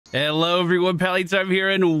Hello everyone, Pallytime here,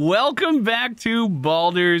 and welcome back to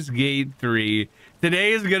Baldur's Gate 3.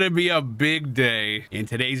 Today is gonna be a big day. In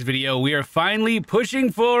today's video, we are finally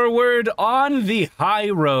pushing forward on the high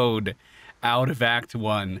road out of Act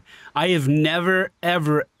 1. I have never,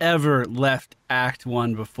 ever left Act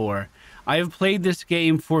 1 before. I have played this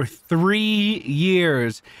game for 3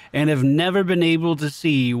 years and have never been able to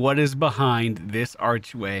see what is behind this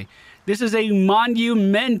archway. This is a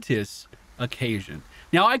monumentous occasion.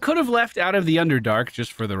 Now, I could have left out of the Underdark,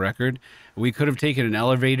 just for the record. We could have taken an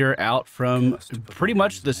elevator out from pretty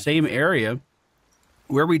much the same area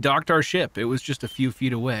where we docked our ship. It was just a few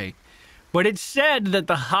feet away. But it's said that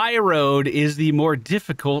the high road is the more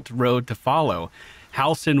difficult road to follow.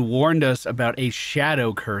 Halsin warned us about a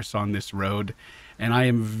shadow curse on this road, and I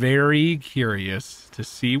am very curious to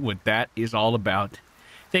see what that is all about.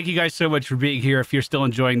 Thank you guys so much for being here. If you're still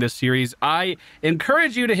enjoying this series, I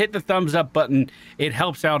encourage you to hit the thumbs up button. It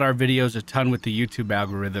helps out our videos a ton with the YouTube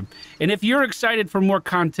algorithm. And if you're excited for more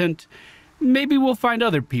content, maybe we'll find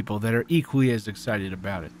other people that are equally as excited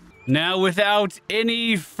about it. Now, without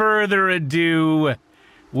any further ado,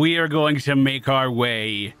 we are going to make our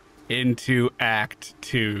way into Act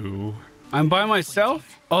 2. I'm by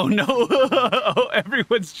myself? Oh no, oh,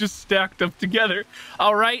 everyone's just stacked up together.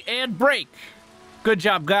 All right, and break. Good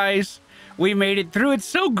job, guys. We made it through. It's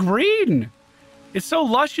so green. It's so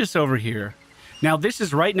luscious over here. Now, this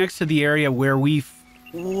is right next to the area where we...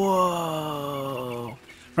 Whoa.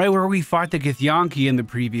 Right where we fought the Githyanki in the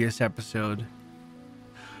previous episode.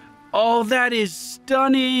 Oh, that is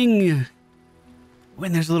stunning.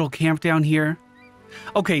 When there's a little camp down here.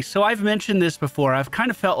 Okay, so I've mentioned this before. I've kind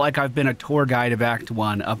of felt like I've been a tour guide of Act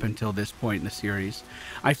 1 up until this point in the series.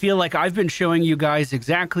 I feel like I've been showing you guys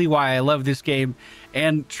exactly why I love this game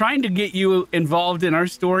and trying to get you involved in our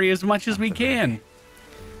story as much as we can.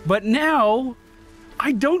 But now,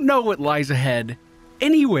 I don't know what lies ahead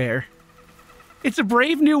anywhere. It's a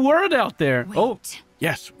brave new world out there. Wait. Oh,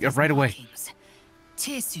 yes, right away.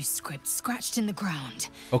 Tirsu's script scratched in the ground.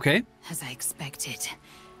 Okay. As I expected.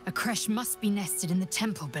 A creche must be nested in the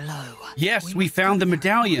temple below. Yes, we found the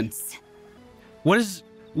medallion. What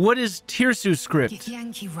is Tirsu's script?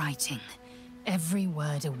 Githyanki writing. Every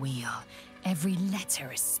word a wheel. Every letter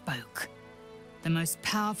a spoke. The most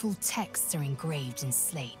powerful texts are engraved in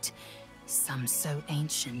slate. Some so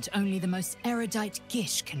ancient, only the most erudite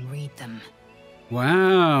Gish can read them.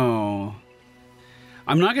 Wow.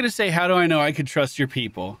 I'm not going to say how do I know I could trust your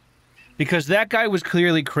people. Because that guy was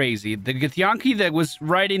clearly crazy. The Githyanki that was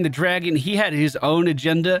riding the dragon, he had his own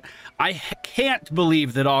agenda. I can't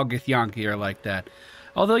believe that all Githyanki are like that.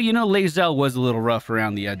 Although, you know, Lae'zel was a little rough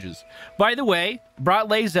around the edges. By the way, brought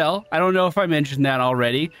Lae'zel. I don't know if I mentioned that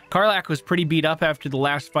already. Karlach was pretty beat up after the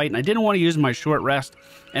last fight, and I didn't want to use my short rest.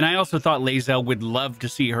 And I also thought Lae'zel would love to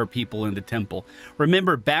see her people in the temple.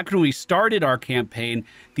 Remember, back when we started our campaign,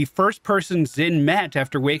 the first person Zin met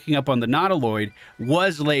after waking up on the Nautiloid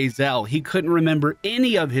was Lae'zel. He couldn't remember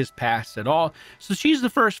any of his past at all. So she's the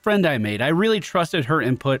first friend I made. I really trusted her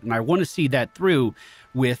input, and I want to see that through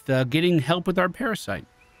with getting help with our parasite.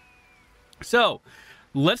 So,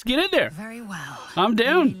 let's get in there. Very well. I'm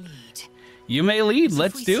down. You may lead.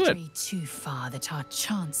 Let's do it. If we stray too far that our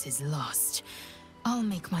chance is lost, I'll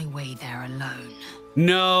make my way there alone.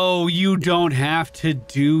 No, you don't have to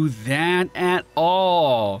do that at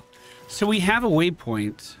all. So we have a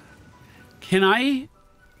waypoint. Can I...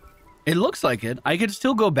 It looks like it. I could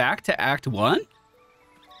still go back to Act 1?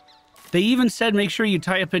 They even said make sure you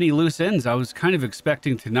tie up any loose ends. I was kind of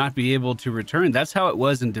expecting to not be able to return. That's how it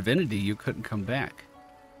was in Divinity. You couldn't come back.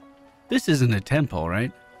 This isn't a temple,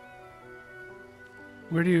 right?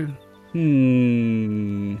 Where do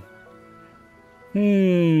you...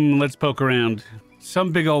 Let's poke around.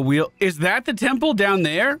 Some big old wheel. Is that the temple down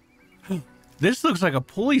there? This looks like a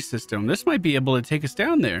pulley system. This might be able to take us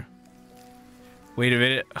down there. Wait a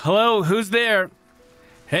minute. Hello, who's there?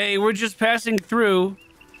 Hey, we're just passing through.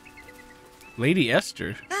 Lady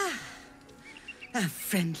Esther. Ah, a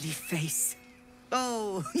friendly face.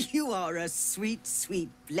 Oh, you are a sweet, sweet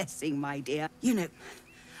blessing, my dear. You know,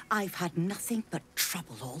 I've had nothing but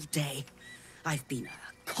trouble all day. I've been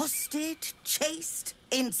accosted, chased,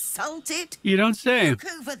 insulted. You don't say. Look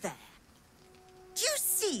over there. Do you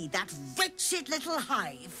see that wretched little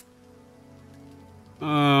hive?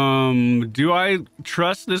 Do I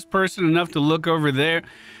trust this person enough to look over there?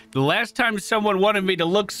 The last time someone wanted me to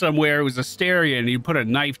look somewhere, it was Asteria, and he put a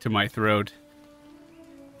knife to my throat.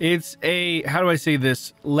 It's a, how do I say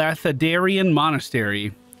this? Lathadarian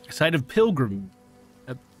monastery, a site of pilgrim.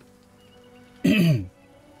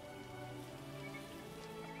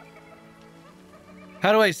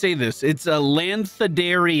 How do I say this? It's a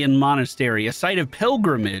Lanthadarian monastery, a site of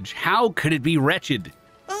pilgrimage. How could it be wretched?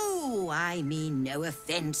 Oh, I mean no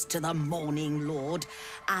offense to the Morning Lord.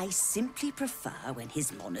 I simply prefer when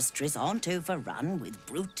his monasteries aren't overrun with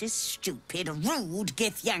brutish, stupid, rude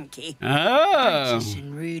Githyanki. Oh. Brutish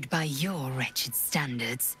and rude by your wretched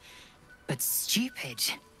standards, but stupid.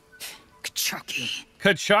 Kachaki.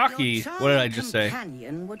 Kachaki? What did I just say? Your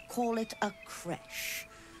companion would call it a creche.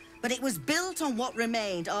 But it was built on what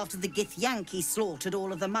remained after the Githyanki slaughtered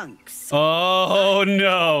all of the monks. Oh,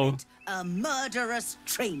 no. A murderous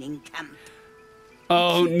training camp.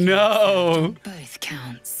 Oh, no. Both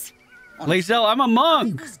counts. Lae'zel, I'm a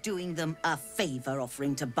monk. I was doing them a favor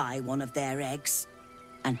offering to buy one of their eggs.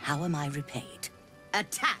 And how am I repaid?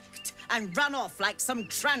 Attacked and run off like some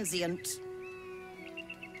transient.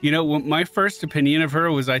 You know, my first opinion of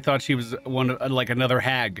her was I thought she was like another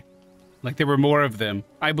hag. Like there were more of them.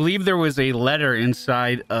 I believe there was a letter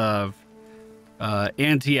inside of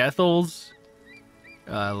Auntie Ethel's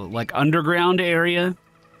like underground area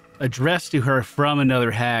addressed to her from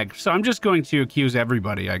another hag. So I'm just going to accuse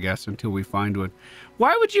everybody, I guess, until we find one.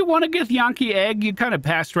 Why would you want to get Githyanki egg? You kind of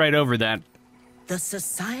passed right over that. The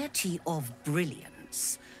Society of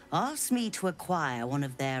Brilliance asked me to acquire one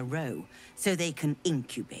of their roe so they can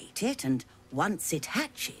incubate it, and once it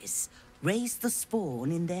hatches, raise the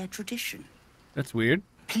spawn in their tradition. That's weird.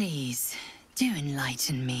 Please, do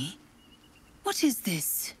enlighten me. What is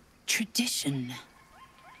this tradition?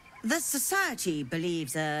 The Society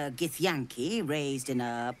believes a Githyanki raised in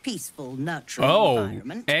a peaceful, nurturing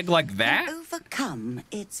environment egg like that? can overcome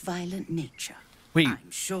its violent nature. Wait.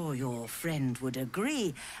 I'm sure your friend would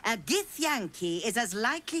agree. A Githyanki is as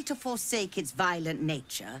likely to forsake its violent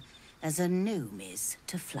nature as a gnome is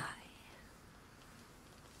to fly.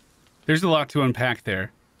 There's a lot to unpack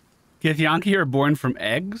there. Githyanki are born from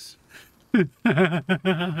eggs?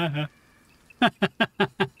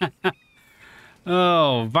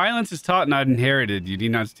 Oh, violence is taught, not inherited. You do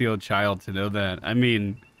not steal a child to know that. I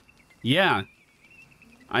mean, yeah.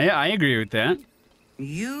 I agree with that.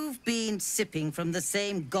 You've been sipping from the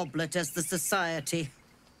same goblet as the Society.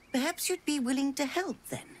 Perhaps you'd be willing to help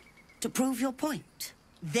then, to prove your point.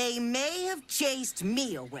 They may have chased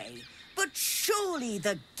me away, but surely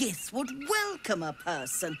the Gith would welcome a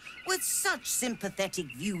person with such sympathetic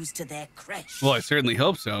views to their creche. Well, I certainly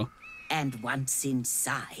hope so. And once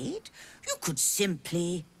inside, you could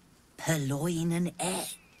simply purloin an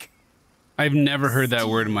egg. I've never heard that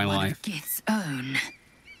word in my One life. of Gith's own.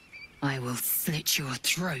 I will slit your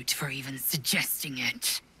throat for even suggesting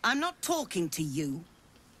it. I'm not talking to you.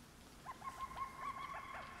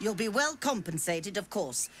 You'll be well compensated, of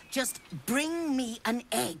course. Just bring me an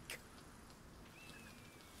egg.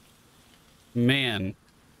 Man,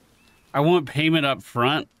 I want payment up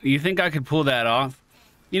front. You think I could pull that off?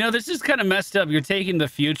 You know, this is kind of messed up. You're taking the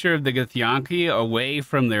future of the Githyanki away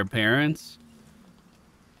from their parents.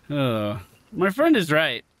 My friend is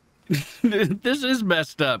right. This is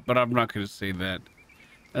messed up, but I'm not going to say that.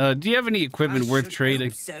 Do you have any equipment worth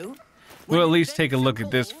trading? So. We'll at least take a look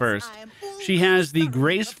at this first. She has the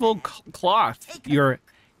graceful cloth.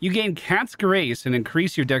 You gain cat's grace and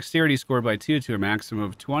increase your dexterity score by 2 to a maximum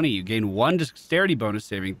of 20. You gain 1 dexterity bonus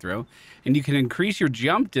saving throw, and you can increase your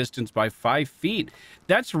jump distance by 5 feet.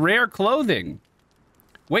 That's rare clothing.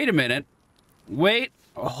 Wait a minute. Wait.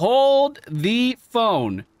 Hold the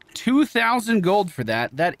phone. 2,000 gold for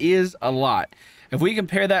that. That is a lot. If we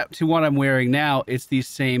compare that to what I'm wearing now, it's the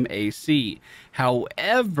same AC.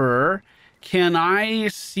 However, can I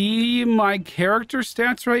see my character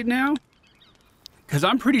stats right now? Because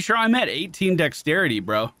I'm pretty sure I'm at 18 dexterity,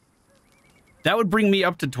 bro. That would bring me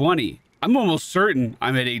up to 20. I'm almost certain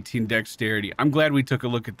I'm at 18 dexterity. I'm glad we took a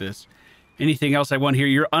look at this. Anything else I want here?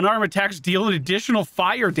 Your unarmed attacks deal an additional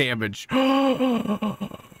fire damage.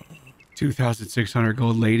 2,600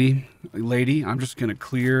 gold, lady. Lady, I'm just going to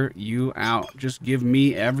clear you out. Just give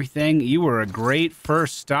me everything. You were a great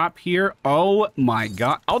first stop here. Oh, my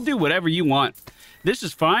God. I'll do whatever you want. This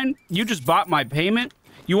is fine. You just bought my payment.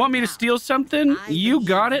 You want me to steal something? You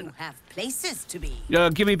got it. You have places to be.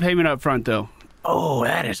 Give me payment up front, though. Oh,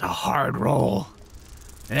 that is a hard roll.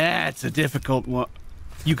 That's a difficult one.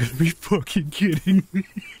 You could be fucking kidding me.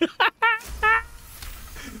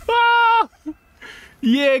 Oh!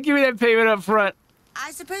 Yeah, give me that payment up front.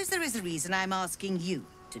 I suppose there is a reason I'm asking you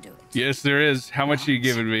to do it. Yes, there is. How much are you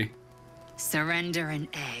giving me? Surrender an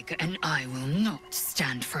egg, and I will not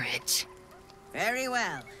stand for it. Very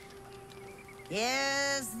well.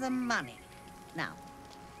 Here's the money. Now,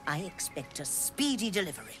 I expect a speedy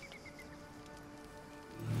delivery.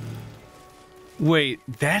 Wait,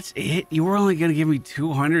 that's it? You were only going to give me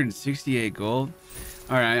 268 gold?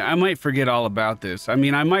 All right, I might forget all about this. I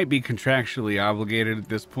mean, I might be contractually obligated at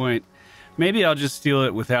this point. Maybe I'll just steal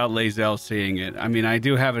it without Lae'zel seeing it. I mean, I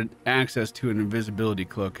do have access to an invisibility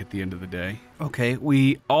cloak at the end of the day. Okay,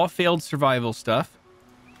 we all failed survival stuff.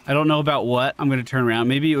 I don't know about what. I'm going to turn around.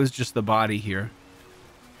 Maybe it was just the body here.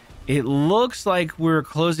 It looks like we're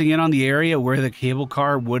closing in on the area where the cable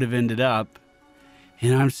car would have ended up.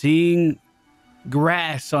 And I'm seeing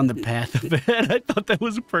grass on the path of it. I thought that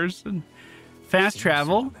was a person. Fast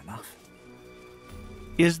travel.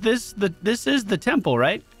 Is this is the temple,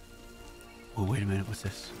 right? Oh, wait a minute. What's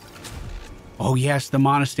this? Oh, yes, the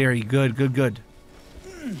monastery. Good, good, good.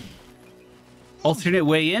 Alternate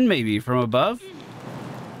way in, maybe, from above?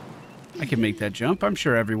 I can make that jump. I'm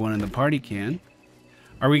sure everyone in the party can.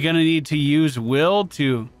 Are we going to need to use will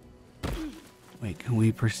to... Wait, can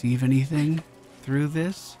we perceive anything through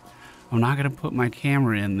this? I'm not going to put my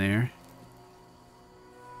camera in there.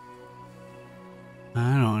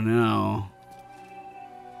 I don't know.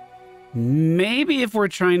 Maybe if we're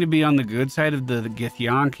trying to be on the good side of the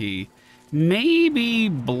Githyanki, maybe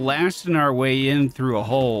blasting our way in through a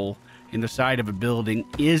hole in the side of a building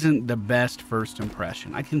isn't the best first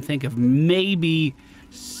impression. I can think of maybe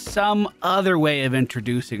some other way of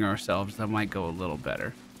introducing ourselves that might go a little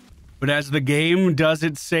better. But as the game does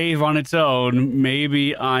its save on its own,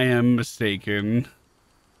 maybe I am mistaken.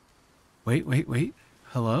 Wait, wait, wait.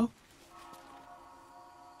 Hello?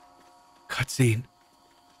 Cutscene.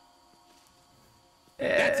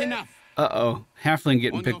 That's enough. Uh-oh. Halfling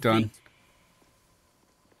getting picked on.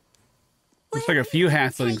 Looks like a few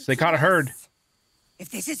halflings. They caught a herd. If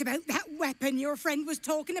this is about that weapon your friend was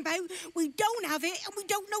talking about, we don't have it and we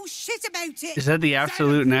don't know shit about it. Is that the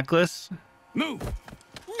absolute necklace? Move.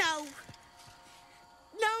 No.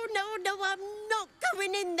 No, I'm not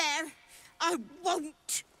going in there. I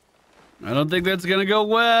won't. I don't think that's gonna go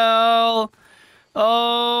well.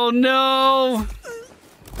 Oh, no.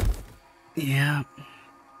 Yeah.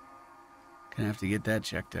 Gonna have to get that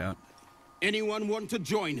checked out. Anyone want to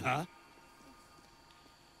join her?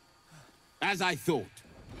 As I thought.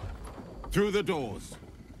 Through the doors.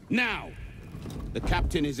 Now! The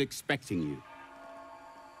captain is expecting you.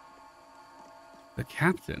 The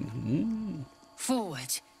captain?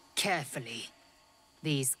 Forward, carefully.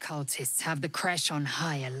 These cultists have the creche on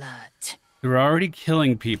high alert. They're already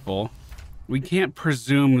killing people. We can't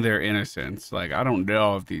presume their innocence. Like, I don't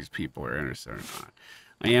know if these people are innocent or not.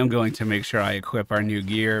 I am going to make sure I equip our new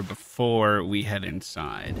gear before we head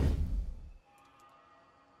inside.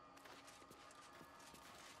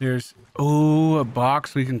 There's, oh, a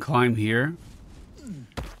box we can climb here.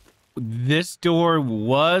 This door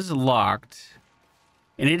was locked,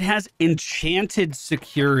 and it has enchanted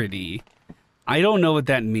security. I don't know what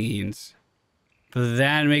that means, but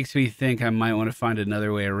that makes me think I might want to find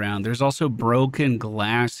another way around. There's also broken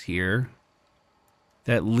glass here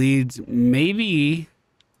that leads maybe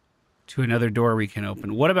to another door we can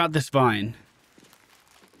open. What about this vine?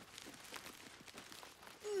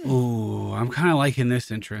 Ooh, I'm kind of liking this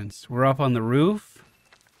entrance. We're up on the roof.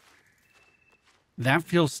 That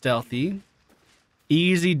feels stealthy.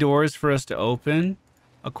 Easy doors for us to open.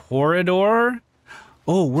 A corridor.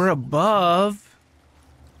 Oh, we're above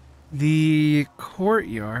the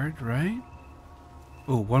courtyard, right?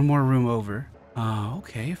 Oh, one more room over.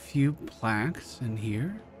 Okay, a few plaques in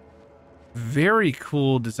here. Very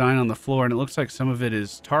cool design on the floor, and it looks like some of it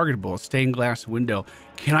is targetable. A stained glass window.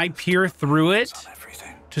 Can I peer through it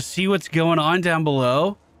to see what's going on down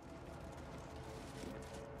below?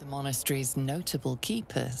 The monastery's notable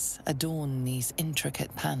keepers adorn these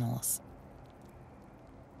intricate panels.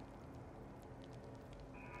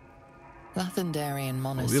 Lathendarian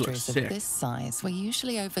monasteries of this size were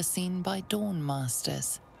usually overseen by dawn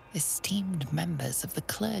masters, esteemed members of the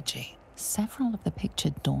clergy. Several of the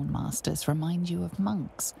pictured dawn masters remind you of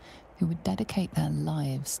monks who would dedicate their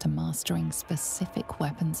lives to mastering specific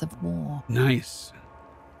weapons of war. Nice.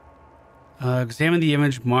 Examine the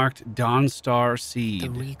image marked Dawn Star Seed. The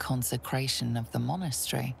reconsecration of the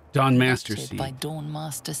monastery. Dawn Master Seed. By Dawn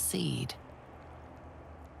Master Seed.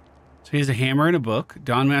 So he has a hammer and a book.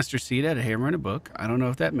 Dawn Master Seed had a hammer and a book. I don't know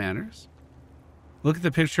if that matters. Look at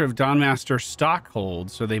the picture of Dawn Master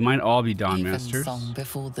Stockhold, so they might all be Dawn Masters. Song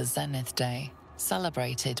before the Zenith Day,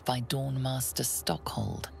 celebrated by Dawn Master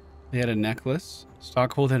Stockhold. They had a necklace.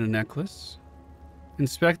 Stockhold had a necklace.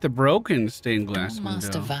 Inspect the broken stained glass Dawn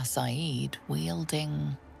window. Master Vasaid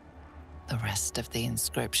wielding... The rest of the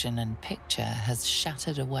inscription and picture has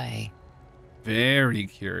shattered away. Very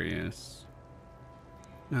curious.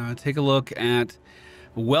 Take a look at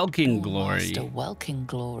Welking Glory. Master Welking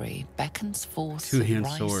Glory beckons forth Two-hand the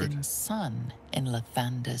rising sword. sun in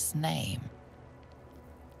Lathander's name.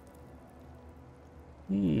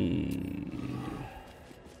 I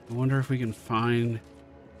wonder if we can find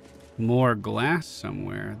more glass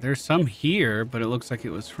somewhere. There's some here, but it looks like it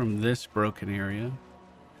was from this broken area.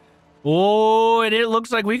 Oh, and it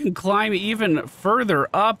looks like we can climb even further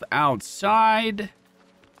up outside.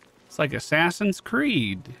 It's like Assassin's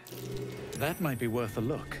Creed. That might be worth a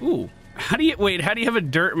look. Ooh, how do you have a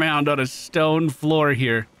dirt mound on a stone floor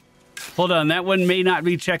here? Hold on, that one may not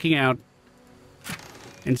be checking out.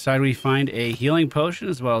 Inside we find a healing potion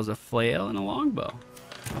as well as a flail and a longbow.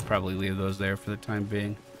 I'll probably leave those there for the time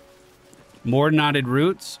being. More knotted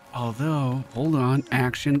roots, although, hold on,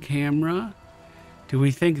 action camera. Do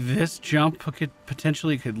we think this jump could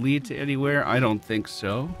potentially lead to anywhere? I don't think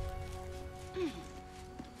so.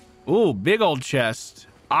 Ooh, big old chest.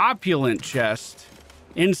 Opulent chest.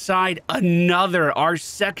 Inside our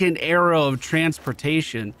second arrow of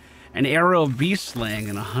transportation. An arrow of beast slaying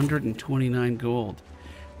and 129 gold.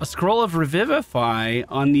 A scroll of revivify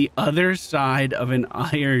on the other side of an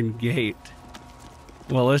iron gate.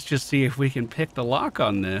 Well, let's just see if we can pick the lock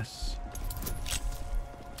on this.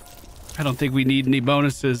 I don't think we need any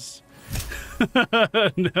bonuses.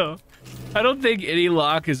 No. I don't think any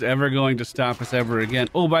lock is ever going to stop us ever again.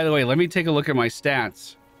 Oh, by the way, let me take a look at my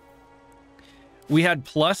stats. We had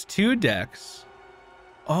 +2 dex.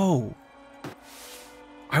 Oh.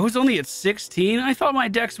 I was only at 16. I thought my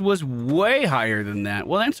dex was way higher than that.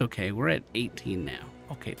 Well, that's okay. We're at 18 now.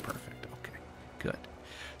 Okay, perfect. Okay, good.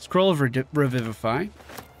 Scroll of Revivify.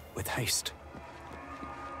 With haste.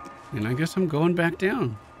 And I guess I'm going back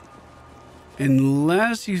down.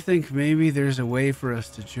 Unless you think maybe there's a way for us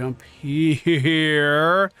to jump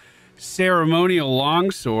here. Ceremonial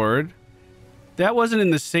longsword. That wasn't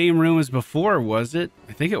in the same room as before, was it?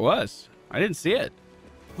 I think it was. I didn't see it.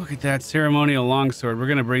 Look at that ceremonial longsword. We're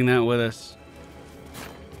going to bring that with us.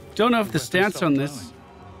 Don't know if the stats on this...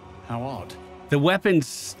 How odd. The weapon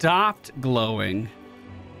stopped glowing.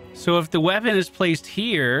 So if the weapon is placed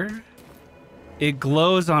here, it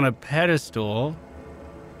glows on a pedestal.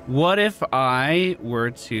 What if I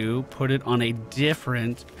were to put it on a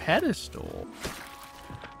different pedestal?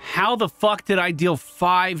 How the fuck did I deal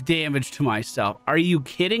 5 damage to myself? Are you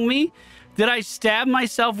kidding me? Did I stab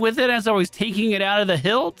myself with it as I was taking it out of the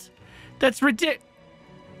hilt? That's ridiculous.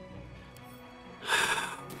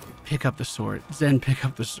 Pick up the sword. Zen, pick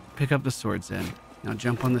up the sword, Zen. Now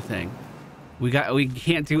jump on the thing. We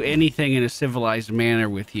can't do anything in a civilized manner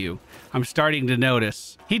with you. I'm starting to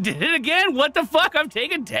notice. He did it again. What the fuck? I'm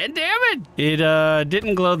taking 10 damage. It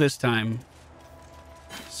didn't glow this time.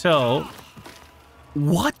 So,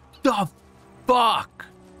 what the fuck?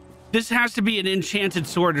 This has to be an enchanted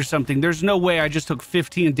sword or something. There's no way I just took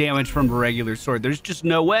 15 damage from a regular sword. There's just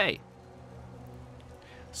no way.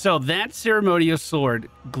 So that ceremonial sword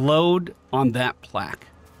glowed on that plaque.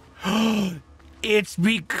 It's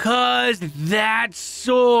because that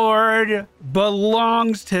sword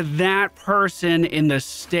belongs to that person in the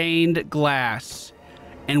stained glass.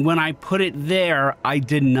 And when I put it there, I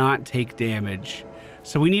did not take damage.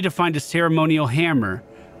 So we need to find a ceremonial hammer.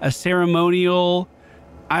 A ceremonial...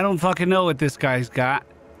 I don't fucking know what this guy's got.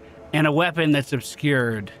 And a weapon that's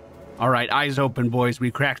obscured. All right, eyes open, boys. We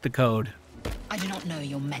cracked the code. I do not know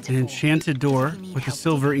your metaphor. An enchanted door with a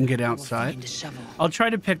silver ingot outside. I'll try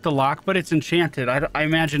to pick the lock, but it's enchanted. I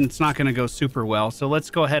imagine it's not going to go super well. So let's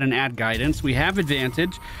go ahead and add guidance. We have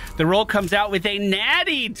advantage. The roll comes out with a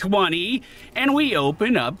natty 20, and we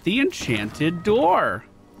open up the enchanted door.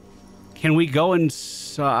 Can we go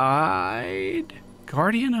inside?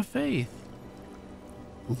 Guardian of Faith.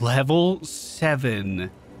 Level 7.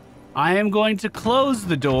 I am going to close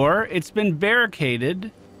the door. It's been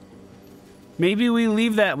barricaded. Maybe we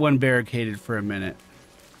leave that one barricaded for a minute.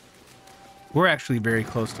 We're actually very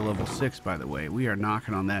close to level 6, by the way. We are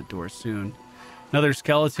knocking on that door soon. Another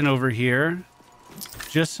skeleton over here.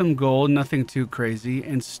 Just some gold, nothing too crazy.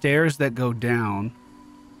 And stairs that go down.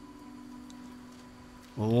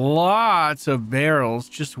 Lots of barrels,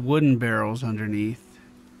 just wooden barrels underneath.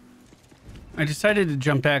 I decided to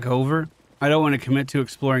jump back over. I don't want to commit to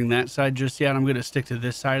exploring that side just yet. I'm going to stick to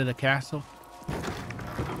this side of the castle.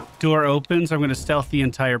 Door opens. I'm going to stealth the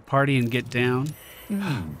entire party and get down.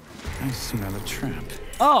 I smell a trap.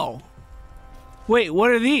 Oh. Wait,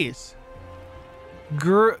 what are these?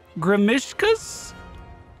 Grimishkas?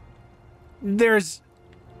 There's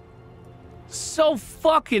so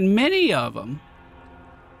fucking many of them.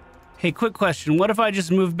 Hey, quick question. What if I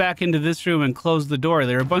just move back into this room and close the door?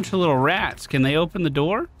 There are a bunch of little rats. Can they open the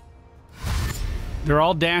door? They're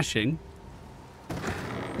all dashing.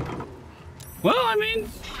 Well, I mean...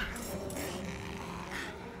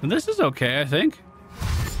 this is okay, I think.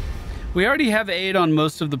 We already have aid on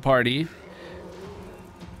most of the party.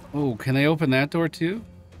 Oh, can they open that door too?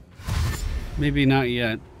 Maybe not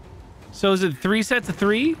yet. So is it 3 sets of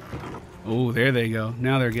 3? Oh, there they go.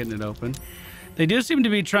 Now they're getting it open. They do seem to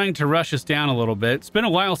be trying to rush us down a little bit. It's been a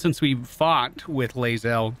while since we fought with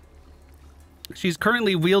Lae'zel. She's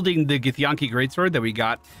currently wielding the Githyanki greatsword that we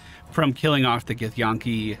got from killing off the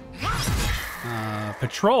Githyanki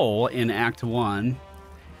patrol in Act 1.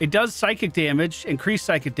 It does psychic damage, increased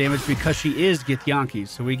psychic damage, because she is Githyanki,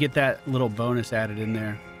 so we get that little bonus added in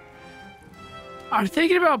there. I'm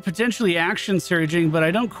thinking about potentially action surging, but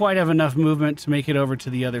I don't quite have enough movement to make it over to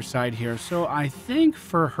the other side here. So I think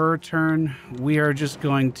for her turn, we are just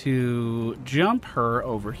going to jump her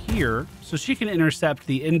over here so she can intercept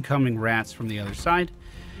the incoming rats from the other side.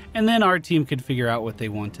 And then our team can figure out what they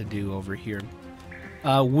want to do over here.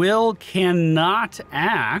 Will cannot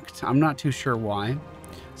act. I'm not too sure why.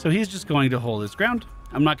 So he's just going to hold his ground.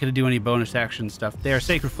 I'm not going to do any bonus action stuff there.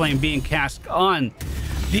 Sacred Flame being cast on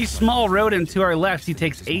the small rodent to our left. He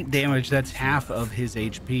takes 8 damage. That's half of his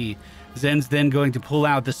HP. Zen's then going to pull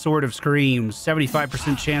out the Sword of Screams.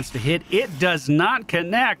 75% chance to hit. It does not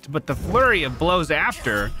connect, but the flurry of blows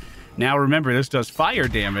after. Now remember, this does fire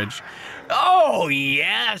damage. Oh,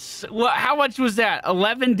 yes. Well, how much was that?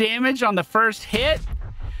 11 damage on the first hit?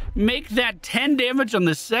 Make that 10 damage on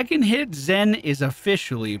the second hit. Zen is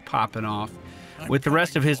officially popping off. With the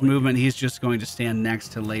rest of his movement, he's just going to stand next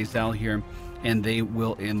to Lae'zel here, and they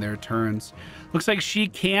will end their turns. Looks like she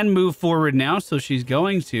can move forward now, so she's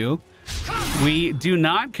going to. We do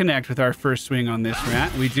not connect with our first swing on this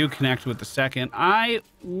rat. We do connect with the second. I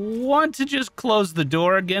want to just close the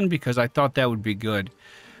door again because I thought that would be good,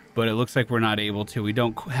 but it looks like we're not able to. We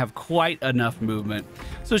don't have quite enough movement.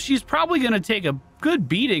 So she's probably going to take a good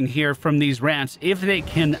beating here from these rats if they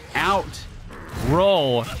can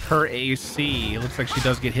roll her AC. It looks like she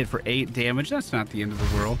does get hit for 8 damage. That's not the end of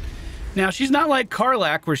the world. Now, she's not like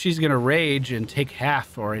Karlach where she's going to rage and take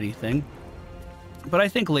half or anything, but I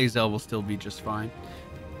think Lae'zel will still be just fine.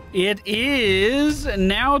 It is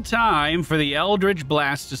now time for the Eldritch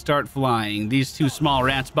Blast to start flying. These 2 small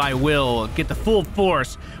rats by will get the full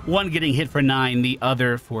force, one getting hit for 9, the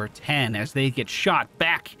other for 10, as they get shot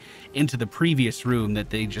back into the previous room that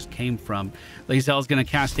they just came from. Lae'zel's going to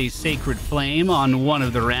cast a Sacred Flame on one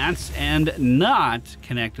of the rats and not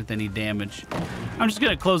connect with any damage. I'm just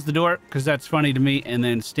going to close the door because that's funny to me and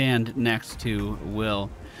then stand next to Will.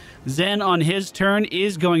 Zen on his turn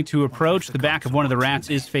is going to approach. The back of one of the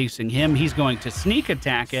rats is facing him. He's going to sneak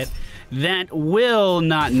attack it. That will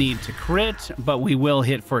not need to crit, but we will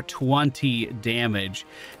hit for 20 damage.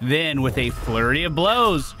 Then with a flurry of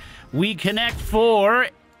blows, we connect for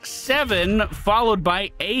 7, followed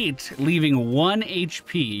by 8, leaving 1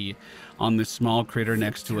 HP on the small critter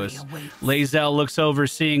next to us. Lae'zel looks over,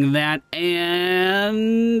 seeing that,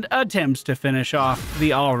 and attempts to finish off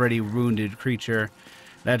the already wounded creature.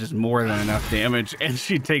 That is more than enough damage, and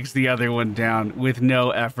she takes the other one down with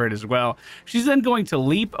no effort as well. She's then going to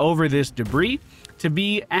leap over this debris to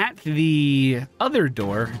be at the other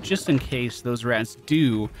door, just in case those rats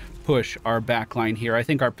do push our back line here. I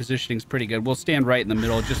think our positioning is pretty good. We'll stand right in the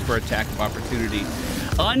middle just for attack of opportunity.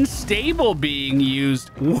 Unstable being used.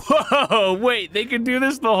 Whoa, wait, they could do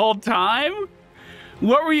this the whole time?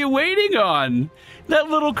 What were you waiting on? That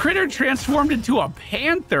little critter transformed into a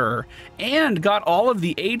panther and got all of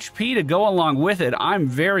the HP to go along with it. I'm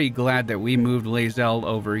very glad that we moved Lae'zel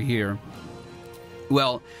over here.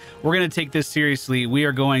 Well, we're going to take this seriously. We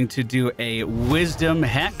are going to do a Wisdom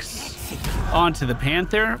Hex onto the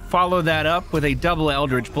panther. Follow that up with a double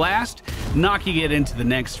Eldritch Blast, knocking it into the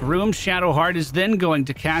next room. Shadowheart is then going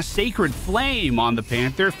to cast Sacred Flame on the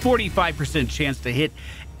panther. 45% chance to hit.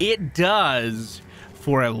 It does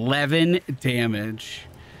for 11 damage.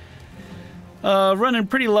 Running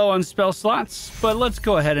pretty low on spell slots, but let's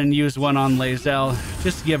go ahead and use one on Lae'zel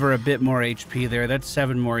just to give her a bit more HP there. That's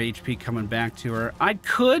 7 more HP coming back to her. I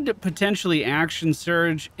could potentially action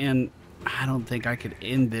surge, and I don't think I could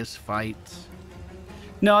end this fight.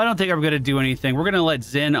 No, I don't think I'm going to do anything. We're going to let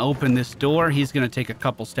Zen open this door. He's going to take a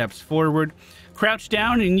couple steps forward, crouch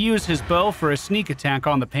down, and use his bow for a sneak attack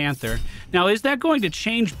on the panther. Now, is that going to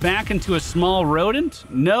change back into a small rodent?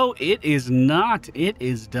 No, it is not. It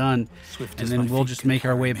is done. And then we'll just make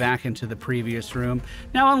our way back into the previous room.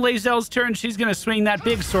 Now, on Lae'zel's turn, she's going to swing that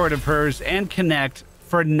big sword of hers and connect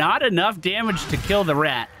for not enough damage to kill the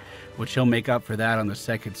rat, which he'll make up for that on the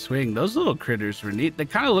second swing. Those little critters were neat. They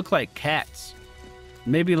kind of look like cats.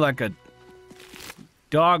 Maybe like a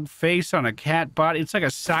dog face on a cat body. It's like a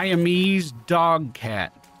Siamese dog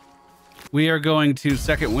cat. We are going to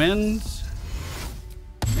second winds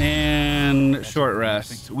and short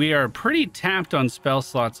rest. We are pretty tapped on spell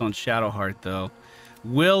slots on Shadowheart, though.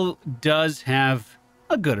 Will does have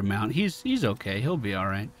a good amount. He's okay. He'll be all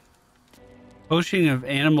right. Potion of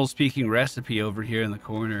animal speaking recipe over here in the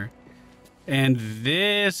corner. And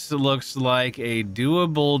this looks like a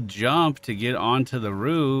doable jump to get onto the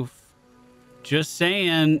roof. Just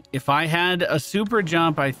saying, if I had a super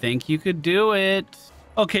jump, I think you could do it.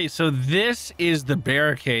 Okay, so this is the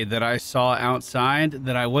barricade that I saw outside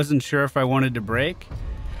that I wasn't sure if I wanted to break.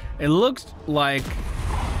 It looks like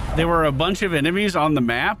there were a bunch of enemies on the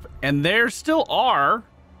map, and there still are,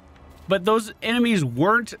 but those enemies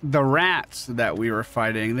weren't the rats that we were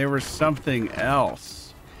fighting. They were something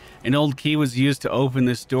else. An old key was used to open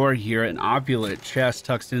this door here. An opulent chest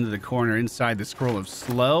tucks into the corner inside the scroll of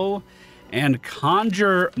slow and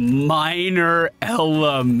conjure minor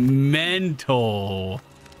elemental.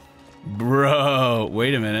 Bro,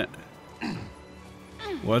 wait a minute.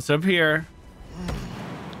 What's up here?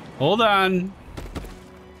 Hold on.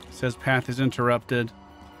 Says path is interrupted.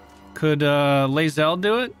 Could Lae'zel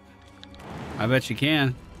do it? I bet you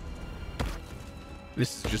can.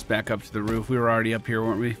 This is just back up to the roof. We were already up here,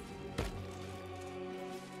 weren't we?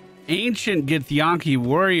 Ancient Githyanki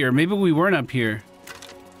warrior. Maybe we weren't up here.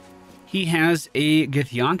 He has a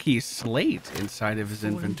Githyanki slate inside of his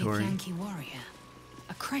inventory. Githyanki warrior.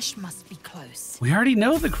 A creche must be close. We already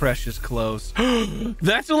know the creche is close.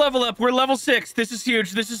 That's a level up. We're level 6. This is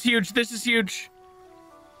huge. This is huge. This is huge.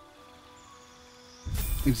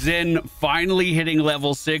 Zen finally hitting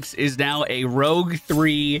level 6 is now a rogue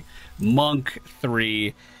 3, monk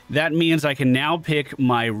 3. That means I can now pick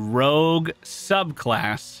my rogue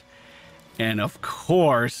subclass. And of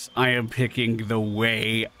course, I am picking the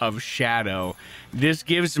Way of Shadow. This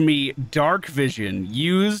gives me dark vision.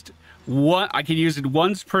 I can use it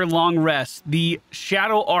once per long rest. The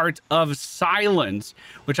Shadow Art of Silence,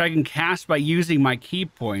 which I can cast by using my key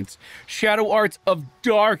points. Shadow Arts of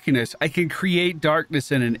Darkness. I can create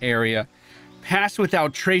darkness in an area. Pass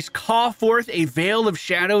without trace. Call forth a veil of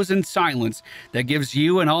shadows and silence that gives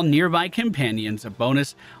you and all nearby companions a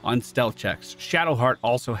bonus on stealth checks. Shadowheart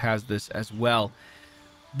also has this as well.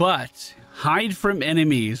 But hide from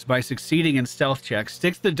enemies by succeeding in stealth checks.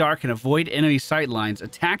 Stick to the dark and avoid enemy sightlines.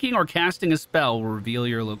 Attacking or casting a spell will reveal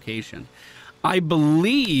your location. I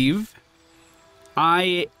believe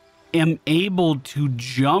I am able to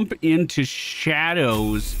jump into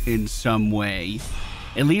shadows in some way.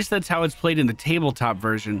 At least that's how it's played in the tabletop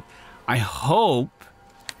version. I hope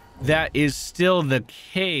that is still the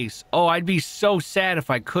case. Oh, I'd be so sad if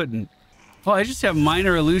I couldn't. Oh, I just have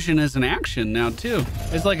minor illusion as an action now, too.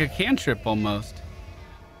 It's like a cantrip almost.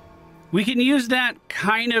 We can use that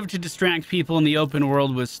kind of to distract people in the open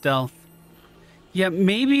world with stealth. Yeah,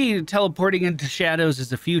 maybe teleporting into shadows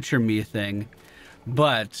is a future me thing.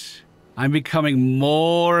 But I'm becoming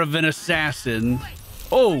more of an assassin.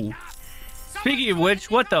 Oh! Speaking of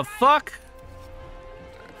which, what the fuck?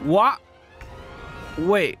 What?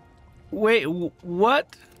 Wait,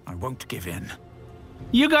 what? I won't give in.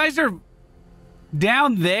 You guys are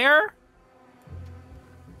down there?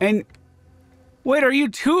 And wait, are you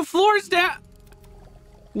 2 floors down?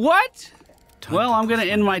 What? Well, I'm gonna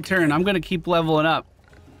end my turn. I'm gonna keep leveling up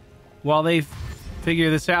while they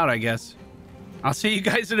figure this out, I guess. I'll see you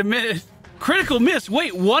guys in a minute. Critical miss.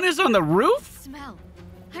 Wait, one is on the roof? Smell.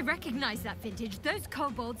 I recognize that vintage. Those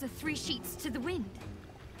kobolds are 3 sheets to the wind.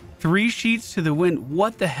 3 sheets to the wind?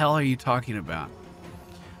 What the hell are you talking about?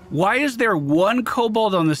 Why is there one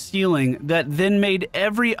kobold on the ceiling that then made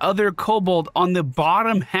every other kobold on the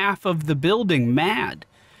bottom half of the building mad?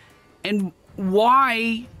 And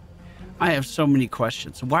why? I have so many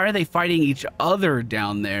questions. Why are they fighting each other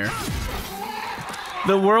down there?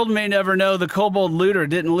 The world may never know. The kobold looter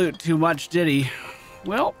didn't loot too much, did he?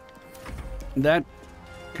 Well, that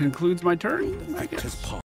concludes my turn, I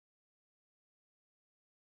guess.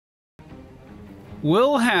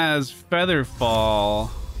 Will has Featherfall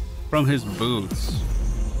from his boots.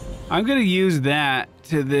 I'm gonna use that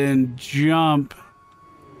to then jump.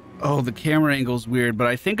 Oh, the camera angle's weird, but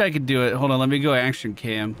I think I could do it. Hold on, let me go action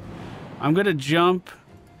cam. I'm gonna jump.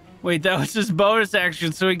 Wait, that was his bonus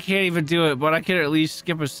action, so he can't even do it, but I can at least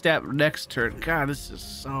skip a step next turn. God, this is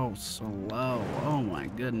so slow. Oh my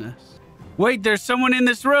goodness. Wait, there's someone in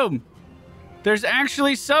this room. There's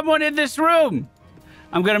actually someone in this room.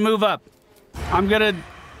 I'm gonna move up. I'm gonna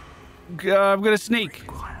sneak.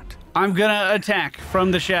 I'm gonna attack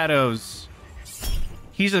from the shadows.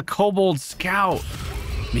 He's a kobold scout.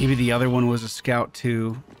 Maybe the other one was a scout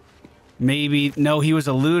too. Maybe, no, he was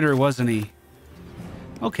a looter, wasn't he?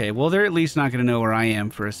 Okay, well, they're at least not gonna know where I am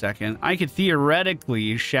for a second. I could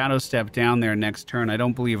theoretically shadow step down there next turn. I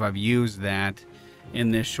don't believe I've used that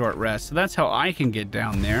in this short rest. So that's how I can get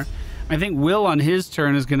down there. I think Will on his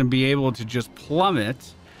turn is going to be able to just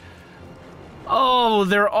plummet. Oh,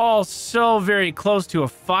 they're all so very close to a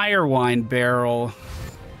fire wine barrel.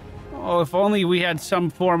 Oh, if only we had some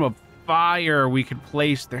form of fire we could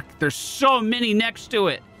place there. There's so many next to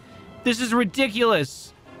it. This is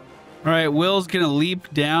ridiculous. All right, Will's going to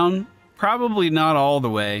leap down. Probably not all the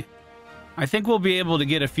way. I think we'll be able to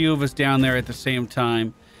get a few of us down there at the same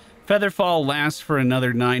time. Featherfall lasts for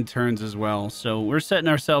another 9 turns as well, so we're setting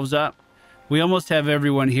ourselves up. We almost have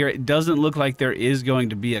everyone here. It doesn't look like there is going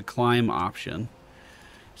to be a climb option.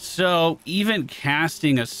 So even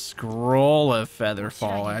casting a scroll of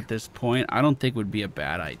Featherfall at this point, I don't think would be a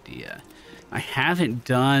bad idea. I haven't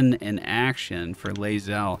done an action for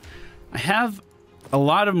Lae'zel. I have a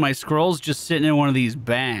lot of my scrolls just sitting in one of these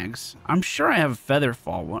bags. I'm sure I have a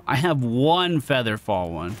Featherfall one. I have one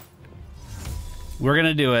Featherfall one. We're going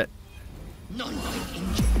to do it.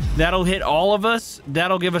 That'll hit all of us.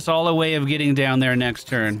 That'll give us all a way of getting down there next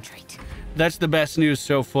turn. That's the best news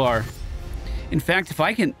so far. In fact, if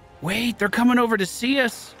I can... Wait, they're coming over to see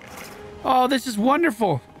us. Oh, this is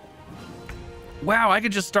wonderful. Wow, I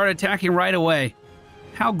could just start attacking right away.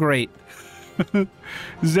 How great.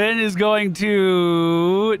 Zen is going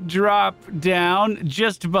to drop down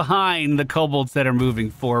just behind the kobolds that are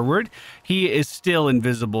moving forward. He is still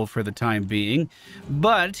invisible for the time being,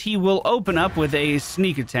 but he will open up with a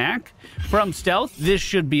sneak attack from stealth. This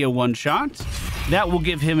should be a one-shot. That will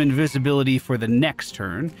give him invisibility for the next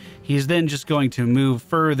turn. He's then just going to move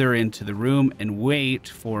further into the room and wait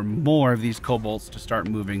for more of these kobolds to start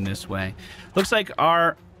moving this way. Looks like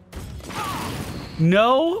our...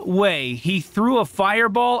 No way. He threw a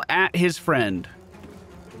fireball at his friend.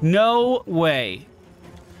 No way.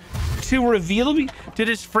 To reveal me? Did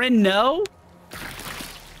his friend know?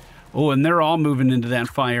 Oh, and they're all moving into that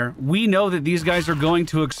fire. We know that these guys are going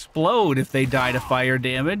to explode if they die to fire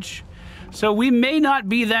damage. So we may not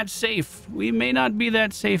be that safe. We may not be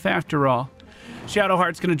that safe after all.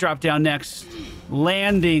 Shadowheart's going to drop down next,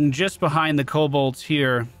 landing just behind the kobolds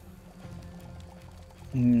here.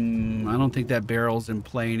 I don't think that barrel's in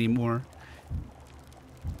play anymore.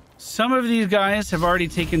 Some of these guys have already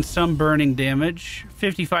taken some burning damage.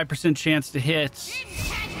 55% chance to hit.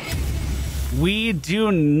 We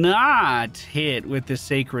do not hit with the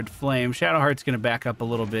Sacred Flame. Shadowheart's going to back up a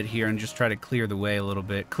little bit here and just try to clear the way a little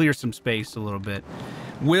bit. Clear some space a little bit.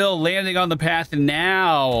 Will landing on the path and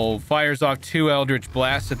now fires off 2 Eldritch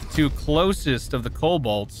Blasts at the 2 closest of the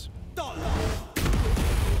kobolds.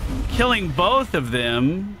 Killing both of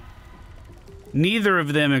them. Neither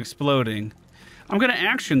of them exploding. I'm going to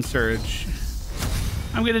action surge.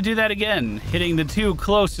 I'm going to do that again. Hitting the 2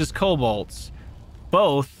 closest kobolds.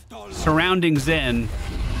 Both surrounding Zen.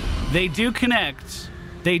 They do connect.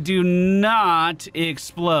 They do not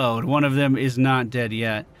explode. One of them is not dead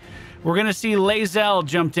yet. We're going to see Lae'zel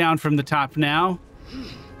jump down from the top now.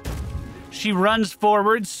 She runs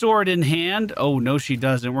forward, sword in hand. Oh, no, she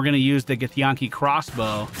doesn't. We're going to use the Githyanki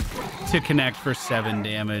crossbow to connect for 7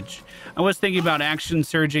 damage. I was thinking about action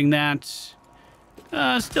surging that.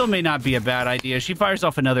 Still may not be a bad idea. She fires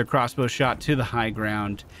off another crossbow shot to the high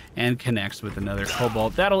ground and connects with another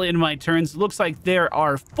kobold. That'll end my turns. Looks like there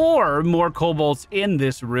are 4 more kobolds in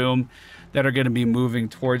this room that are going to be moving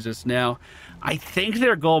towards us now. I think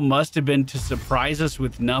their goal must have been to surprise us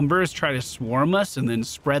with numbers, try to swarm us, and then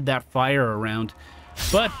spread that fire around.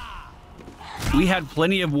 But we had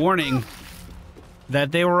plenty of warning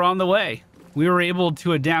that they were on the way. We were able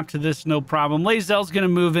to adapt to this no problem. Lae'zel's going to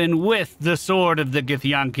move in with the Sword of the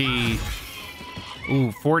Githyanki.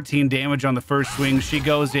 Ooh, 14 damage on the first swing. She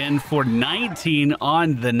goes in for 19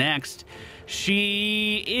 on the next.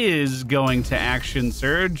 She is going to action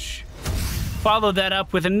surge. Follow that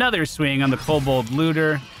up with another swing on the Kobold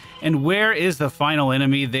Looter. And where is the final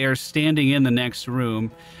enemy? They are standing in the next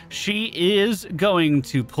room. She is going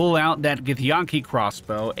to pull out that Githyanki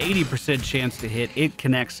crossbow. 80% chance to hit. It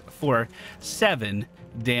connects for 7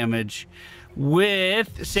 damage.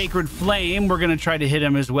 With Sacred Flame, we're going to try to hit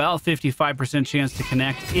him as well. 55% chance to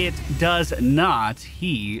connect. It does not.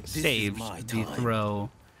 He saves the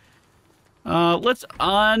throw. Let's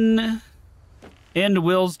end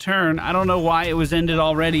Will's turn. I don't know why it was ended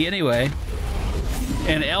already anyway.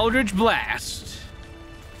 An Eldritch Blast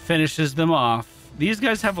finishes them off. These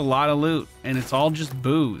guys have a lot of loot, and it's all just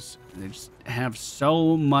booze. They just have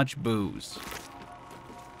so much booze.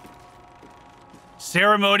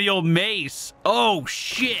 Ceremonial Mace. Oh,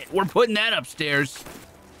 shit. We're putting that upstairs.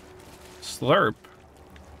 Slurp.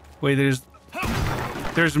 Wait,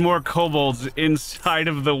 there's more kobolds inside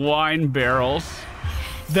of the wine barrels.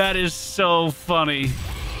 That is so funny.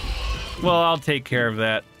 Well, I'll take care of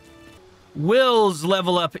that. Will's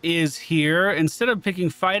level up is here. Instead of picking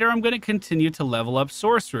fighter, I'm going to continue to level up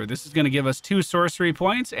sorcerer. This is going to give us 2 sorcery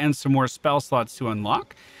points and some more spell slots to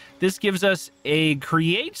unlock. This gives us a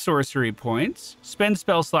create sorcery points, spend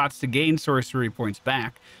spell slots to gain sorcery points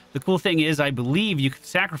back. The cool thing is, I believe you can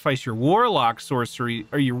sacrifice your warlock sorcery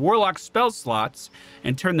or your warlock spell slots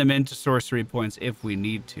and turn them into sorcery points if we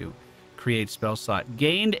need to. Create spell slot.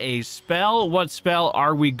 Gained a spell. What spell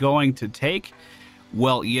are we going to take?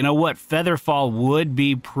 Well, you know what? Featherfall would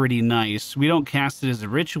be pretty nice. We don't cast it as a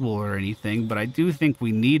ritual or anything, but I do think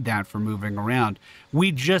we need that for moving around.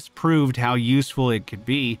 We just proved how useful it could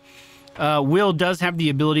be. Will does have the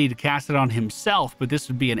ability to cast it on himself, but this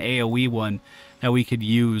would be an AoE one that we could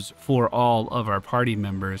use for all of our party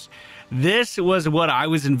members. This was what I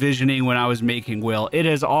was envisioning when I was making Will. It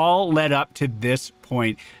has all led up to this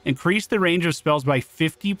point. Increase the range of spells by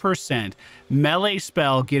 50%. Melee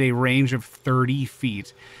spell get a range of 30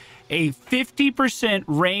 feet. A 50%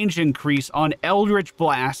 range increase on Eldritch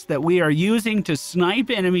Blast that we are using to snipe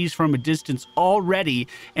enemies from a distance already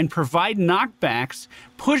and provide knockbacks,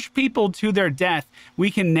 push people to their death. We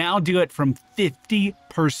can now do it from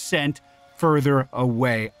 50% further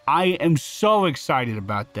away. I am so excited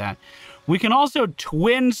about that. We can also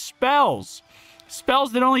twin spells.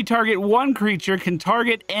 Spells that only target one creature can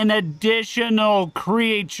target an additional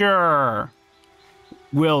creature.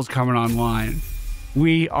 Will's coming online.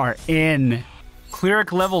 We are in.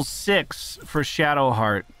 Cleric level 6 for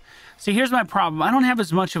Shadowheart. See, here's my problem. I don't have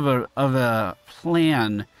as much of a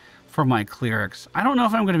plan for my clerics. I don't know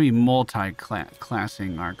if I'm going to be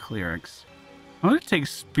multi-classing our clerics. I'm going to take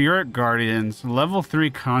Spirit Guardians, level 3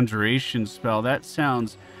 conjuration spell. That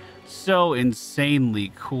sounds so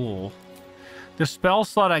insanely cool. The spell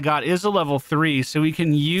slot I got is a level 3, so we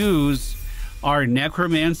can use our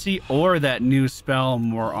necromancy or that new spell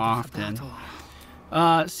more often.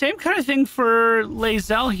 Same kind of thing for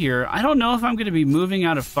Lae'zel here. I don't know if I'm going to be moving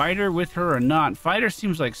out of fighter with her or not. Fighter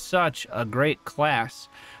seems like such a great class.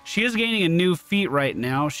 She is gaining a new feat right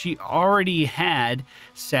now. She already had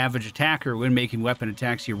Savage Attacker. When making weapon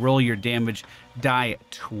attacks, you roll your damage die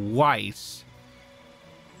twice.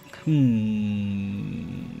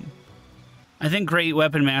 I think Great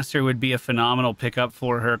Weapon Master would be a phenomenal pickup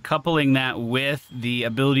for her. Coupling that with the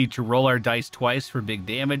ability to roll our dice twice for big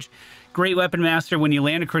damage. Great Weapon Master, when you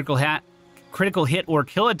land a critical hit or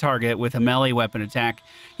kill a target with a melee weapon attack,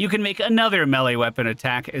 you can make another melee weapon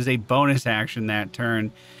attack as a bonus action that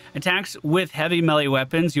turn. Attacks with heavy melee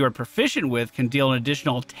weapons you are proficient with can deal an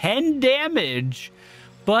additional 10 damage,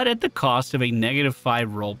 but at the cost of a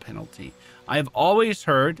 -5 roll penalty. I've always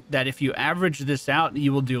heard that if you average this out,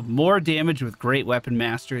 you will do more damage with Great Weapon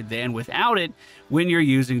Master than without it when you're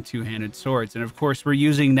using two-handed swords. And of course, we're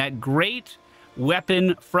using that great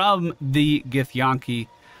weapon from the Githyanki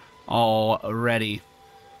already.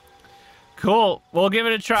 Cool. We'll give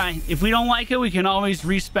it a try. If we don't like it, we can always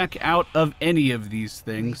respec out of any of these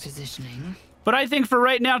things. Repositioning. But I think for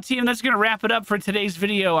right now, team, that's going to wrap it up for today's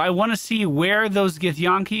video. I want to see where those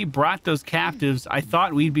Githyanki brought those captives. I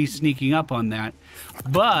thought we'd be sneaking up on that.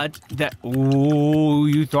 But that... Oh,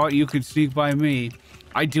 you thought you could sneak by me.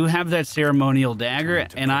 I do have that ceremonial dagger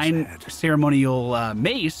and ceremonial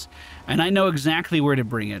mace, and I know exactly where to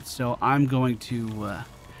bring it. So I'm going to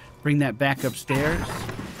bring that back upstairs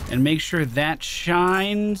and make sure that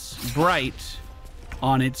shines bright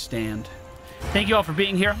on its stand. Thank you all for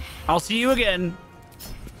being here. I'll see you again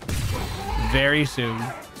very soon.